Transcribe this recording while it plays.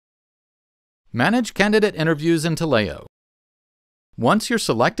Manage candidate interviews in Taleo. Once your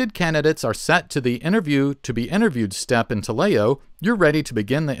selected candidates are set to the Interview to be Interviewed step in Taleo, you're ready to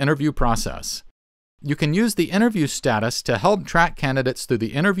begin the interview process. You can use the interview status to help track candidates through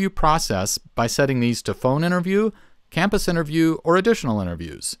the interview process by setting these to phone interview, campus interview, or additional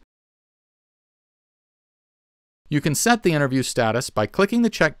interviews. You can set the interview status by clicking the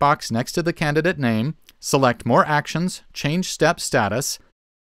checkbox next to the candidate name, select More Actions, Change Step Status,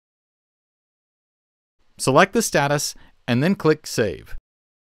 select the status, and then click Save.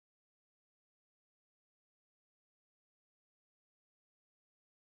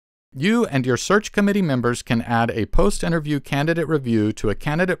 You and your search committee members can add a post-interview candidate review to a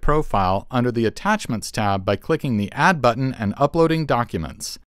candidate profile under the Attachments tab by clicking the Add button and uploading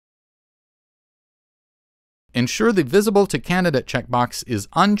documents. Ensure the Visible to Candidate checkbox is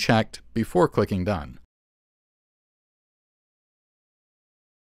unchecked before clicking Done.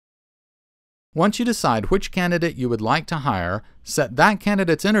 Once you decide which candidate you would like to hire, set that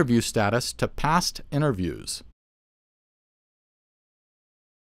candidate's interview status to Past Interviews.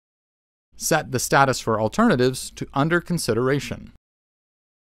 Set the status for alternatives to Under Consideration.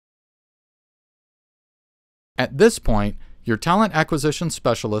 At this point, your talent acquisition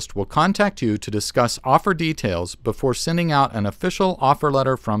specialist will contact you to discuss offer details before sending out an official offer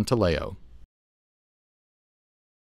letter from Taleo.